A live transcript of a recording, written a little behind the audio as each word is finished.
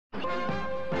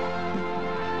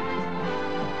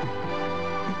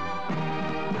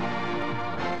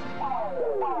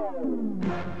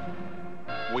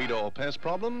Weed or pest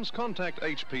problems? Contact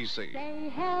HPC.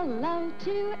 Say hello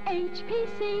to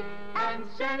HPC and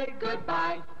say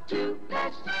goodbye to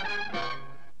pests.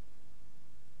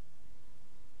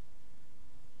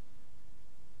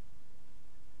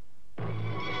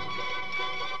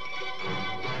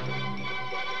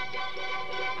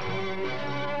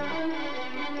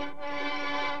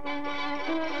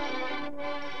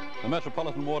 The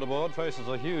Metropolitan Water Board faces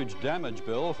a huge damage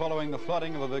bill following the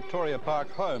flooding of a Victoria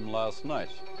Park home last night.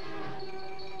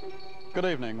 Good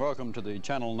evening, welcome to the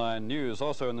Channel 9 News.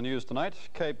 Also in the news tonight,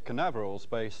 Cape Canaveral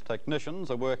space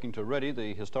technicians are working to ready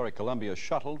the historic Columbia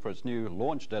shuttle for its new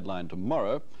launch deadline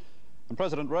tomorrow. And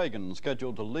President Reagan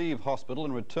scheduled to leave hospital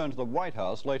and return to the White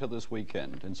House later this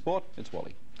weekend. In sport, it's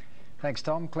Wally. Thanks,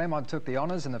 Tom. Claremont took the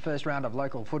honours in the first round of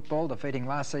local football, defeating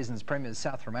last season's premiers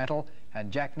South Fremantle,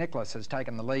 and Jack Nicklaus has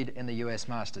taken the lead in the US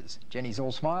Masters. Jenny's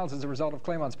all smiles as a result of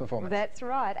Claremont's performance. That's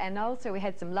right, and also we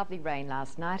had some lovely rain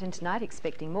last night, and tonight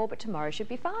expecting more, but tomorrow should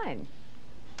be fine.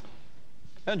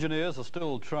 Engineers are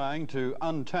still trying to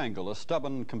untangle a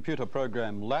stubborn computer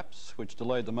program lapse which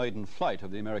delayed the maiden flight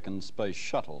of the American space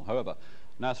shuttle. However,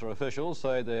 NASA officials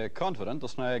say they're confident the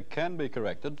snag can be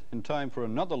corrected in time for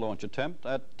another launch attempt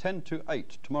at 10 to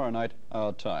 8 tomorrow night,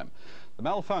 our time. The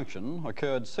malfunction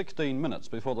occurred 16 minutes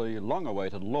before the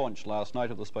long-awaited launch last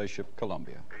night of the spaceship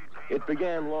Columbia. It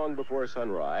began long before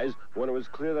sunrise when it was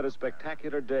clear that a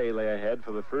spectacular day lay ahead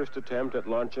for the first attempt at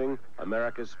launching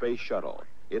America's space shuttle.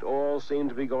 It all seemed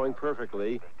to be going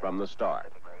perfectly from the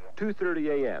start.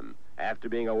 2:30 a.m. After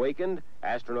being awakened,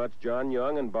 astronauts John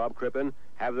Young and Bob Crippen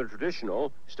have their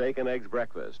traditional steak and eggs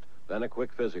breakfast, then a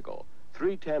quick physical.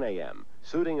 3:10 a.m.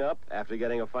 Suiting up after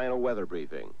getting a final weather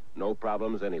briefing. No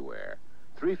problems anywhere.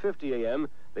 3:50 a.m.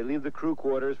 They leave the crew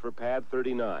quarters for pad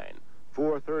 39.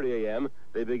 4:30 a.m.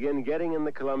 They begin getting in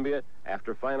the Columbia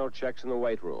after final checks in the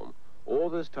White Room. All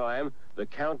this time, the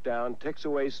countdown ticks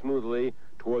away smoothly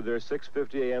toward their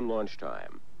 6:50 a.m. launch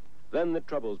time. Then the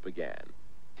troubles began.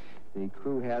 The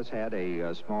crew has had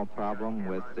a small problem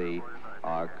with the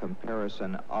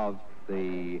comparison of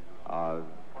the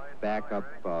backup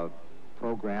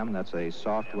program. That's a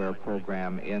software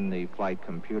program in the flight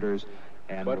computers.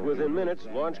 But within minutes,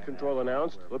 Launch Control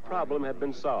announced the problem had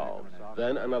been solved.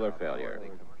 Then another failure.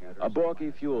 A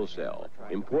bulky fuel cell,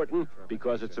 important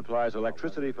because it supplies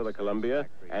electricity for the Columbia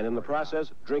and in the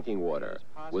process, drinking water.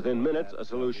 Within minutes, a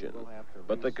solution.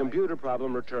 But the computer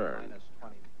problem returned.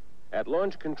 At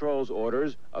Launch Control's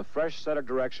orders, a fresh set of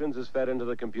directions is fed into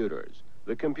the computers.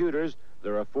 The computers,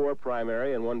 there are 4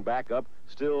 primary and 1 backup,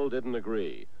 still didn't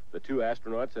agree. The 2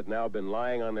 astronauts had now been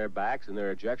lying on their backs in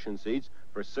their ejection seats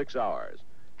for 6 hours.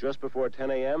 Just before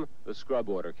 10 a.m., the scrub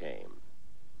order came.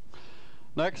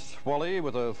 Next, Wally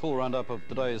with a full roundup of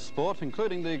today's sport,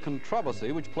 including the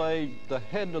controversy which played the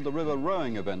head of the river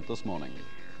rowing event this morning.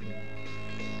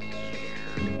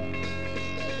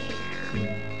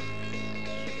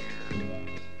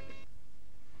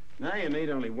 Now you need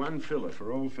only 1 filler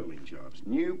for all filling jobs.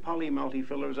 New poly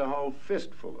multi-filler is a whole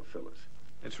fistful of fillers.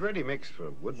 It's ready mixed for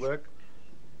woodwork,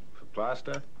 for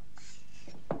plaster,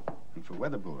 and for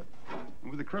weatherboard,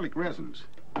 and with acrylic resins.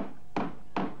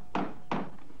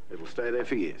 It'll stay there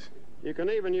for years. You can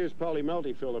even use poly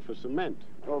multi-filler for cement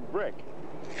or brick.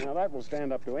 Now that will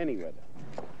stand up to any weather.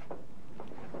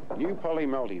 New poly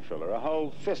multi-filler, a whole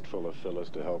fistful of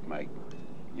fillers to help make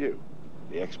you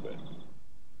the expert.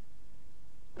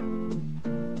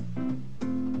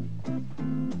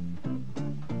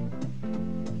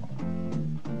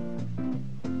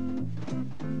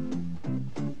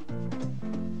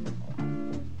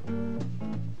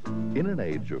 In an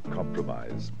age of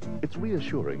compromise, it's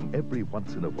reassuring every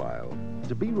once in a while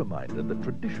to be reminded that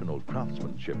traditional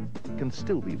craftsmanship can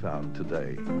still be found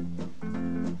today.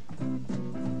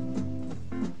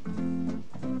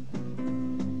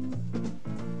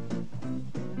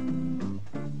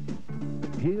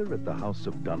 Here at the House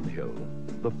of Dunhill,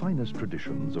 the finest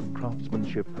traditions of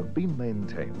craftsmanship have been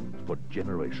maintained for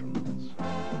generations.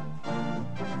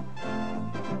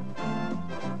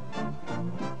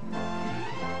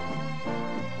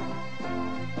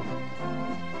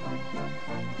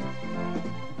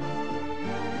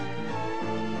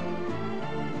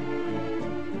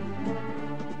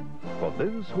 For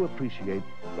those who appreciate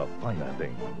the finer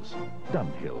things,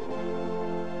 Dunhill.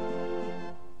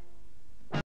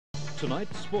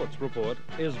 Tonight's sports report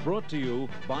is brought to you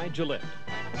by Gillette.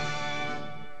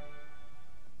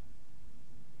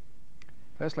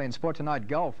 Firstly in sport tonight,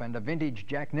 golf, and a vintage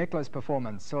Jack Nicklaus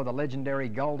performance saw the legendary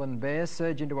Golden Bear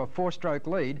surge into a 4-stroke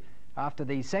lead after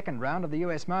the second round of the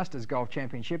US Masters Golf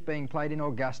Championship being played in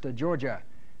Augusta, Georgia.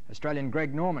 Australian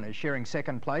Greg Norman is sharing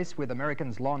second place with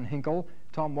Americans Lon Hinkle,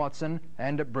 Tom Watson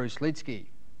and Bruce Litsky.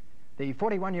 The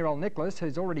 41-year-old Nicholas,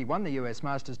 who's already won the US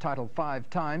Masters title 5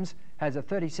 times, has a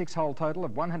 36-hole total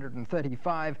of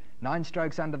 135, 9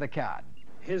 strokes under the card.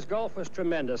 His golf was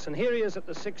tremendous, and here he is at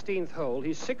the 16th hole.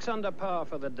 He's 6 under par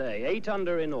for the day, 8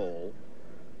 under in all.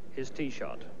 His tee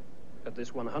shot at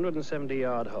this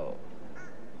 170-yard hole.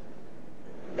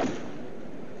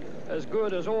 As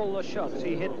good as all the shots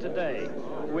he hit today,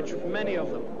 which many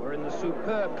of them were in the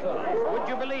superb class. Would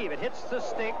you believe it? Hits the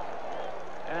stick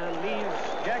and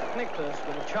leaves Jack Nicklaus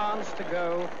with a chance to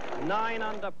go 9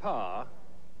 under par.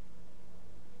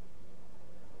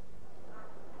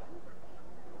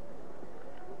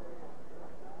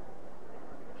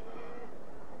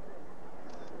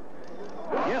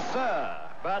 Yes, sir.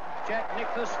 But Jack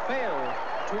Nicklaus failed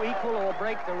to equal or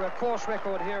break the course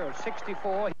record here of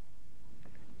 64.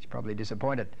 He's probably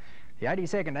disappointed. The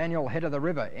 82nd annual Head of the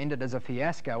River ended as a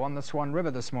fiasco on the Swan River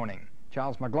this morning.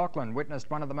 Charles McLaughlin witnessed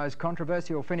one of the most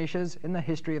controversial finishes in the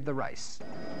history of the race.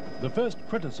 The first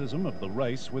criticism of the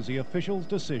race was the officials'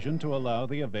 decision to allow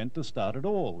the event to start at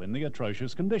all in the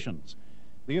atrocious conditions.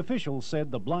 The officials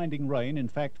said the blinding rain in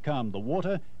fact calmed the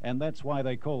water, and that's why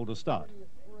they called a start.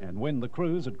 And when the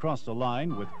crews had crossed the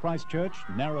line with Christchurch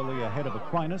narrowly ahead of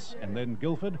Aquinas and then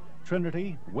Guildford,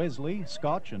 Trinity, Wesley,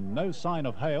 Scotch and no sign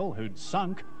of Hale, who'd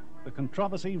sunk, the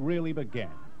controversy really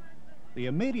began. The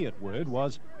immediate word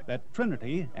was that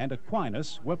Trinity and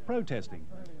Aquinas were protesting,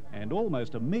 and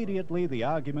almost immediately the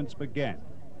arguments began.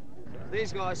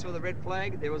 These guys saw the red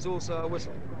flag, there was also a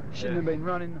whistle. Shouldn't have been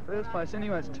run in the first place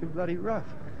anyway, it's too bloody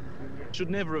rough. Should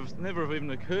never have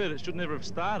even occurred. It should never have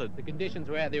started. The conditions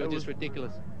were out there were just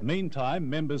ridiculous. Meantime,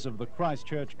 members of the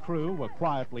Christchurch crew were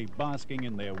quietly basking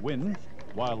in their win,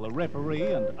 while the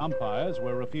referee and umpires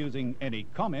were refusing any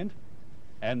comment,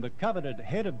 and the coveted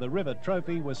Head of the River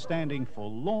trophy was standing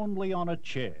forlornly on a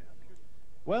chair.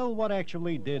 Well, what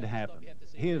actually did happen?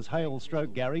 Here's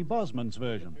Hale-Gary Bosman's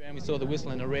version. And we saw the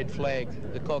whistle and a red flag,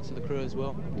 the Cox of the crew as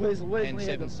well. And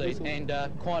 7 seat. And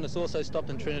Aquinas also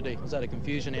stopped in Trinity. Was that a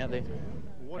confusion out there?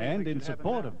 And in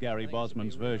support of Gary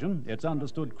Bosman's version, it's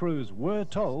understood crews were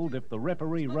told if the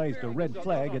referee raised a red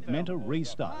flag, it meant a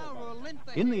restart.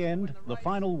 In the end, the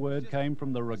final word came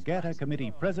from the Regatta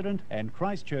Committee President and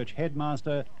Christchurch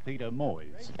Headmaster, Peter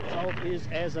Moyes. The result is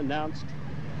as announced.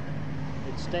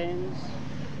 It stands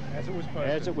as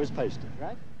it was posted,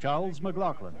 right? Charles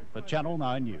McLaughlin for Channel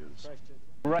 9 News.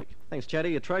 Right. Thanks,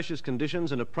 Chatty. Atrocious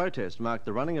conditions and a protest marked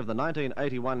the running of the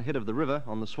 1981 Head of the River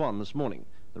on the Swan this morning.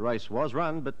 The race was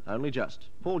run, but only just.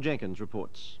 Paul Jenkins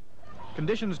reports.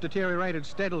 Conditions deteriorated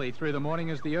steadily through the morning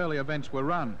as the early events were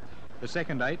run. The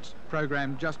second eights,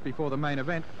 programmed just before the main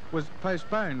event, was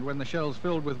postponed when the shells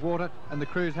filled with water and the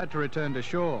crews had to return to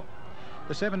shore.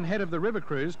 The 7 Head of the River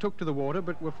crews took to the water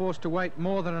but were forced to wait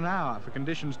more than an hour for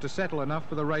conditions to settle enough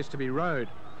for the race to be rowed.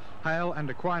 Hale and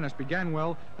Aquinas began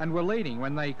well and were leading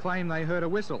when they claimed they heard a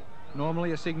whistle,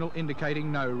 normally a signal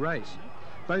indicating no race.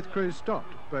 Both crews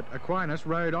stopped, but Aquinas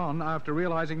rowed on after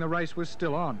realising the race was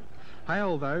still on.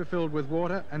 Hale, though, filled with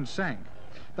water and sank.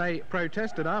 They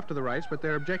protested after the race, but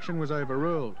their objection was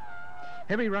overruled.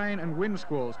 Heavy rain and wind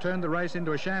squalls turned the race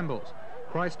into a shambles.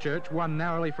 Christchurch won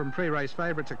narrowly from pre-race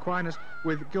favourites Aquinas,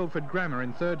 with Guildford Grammar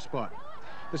in third spot.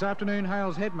 This afternoon,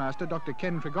 Hale's headmaster, Dr.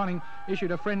 Ken Tregonning,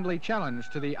 issued a friendly challenge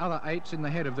to the other 8s in the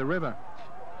Head of the River.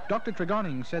 Dr.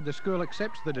 Tregonning said the school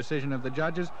accepts the decision of the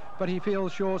judges, but he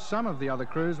feels sure some of the other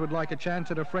crews would like a chance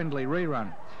at a friendly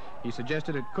rerun. He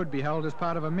suggested it could be held as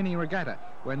part of a mini regatta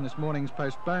when this morning's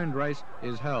postponed race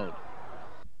is held.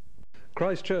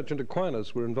 Christchurch and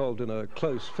Aquinas were involved in a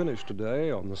close finish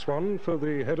today on the Swan for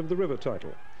the Head of the River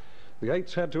title. The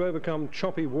 8s had to overcome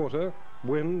choppy water,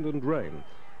 wind and rain,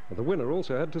 and the winner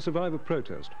also had to survive a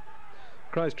protest.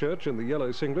 Christchurch in the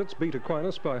yellow singlets beat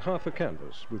Aquinas by half a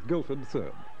canvas, with Guildford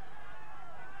third.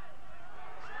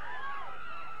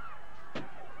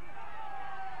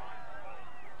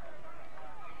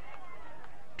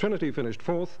 Trinity finished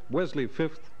 4th, Wesley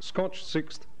 5th, Scotch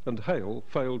 6th and Hale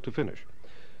failed to finish.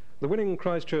 The winning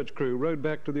Christchurch crew rode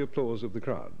back to the applause of the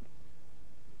crowd.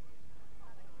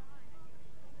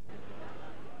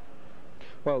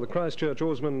 While the Christchurch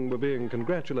oarsmen were being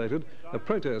congratulated, a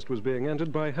protest was being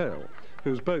entered by Hale,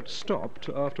 whose boat stopped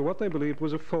after what they believed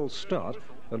was a false start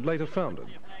and later foundered.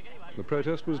 The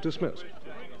protest was dismissed.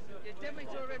 It's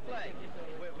definitely a red flag.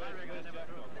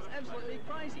 It's absolutely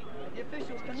crazy.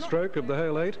 Stroke of the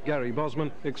Hale 8, Gary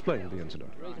Bosman, explained the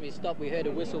incident. The reason we stopped, we heard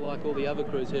a whistle like all the other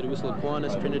crews heard a whistle,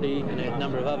 Aquinas, Trinity, and a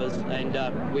number of others,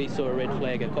 and we saw a red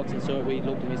flag. Coxon saw it, we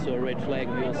looked and we saw a red flag,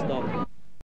 and we all stopped.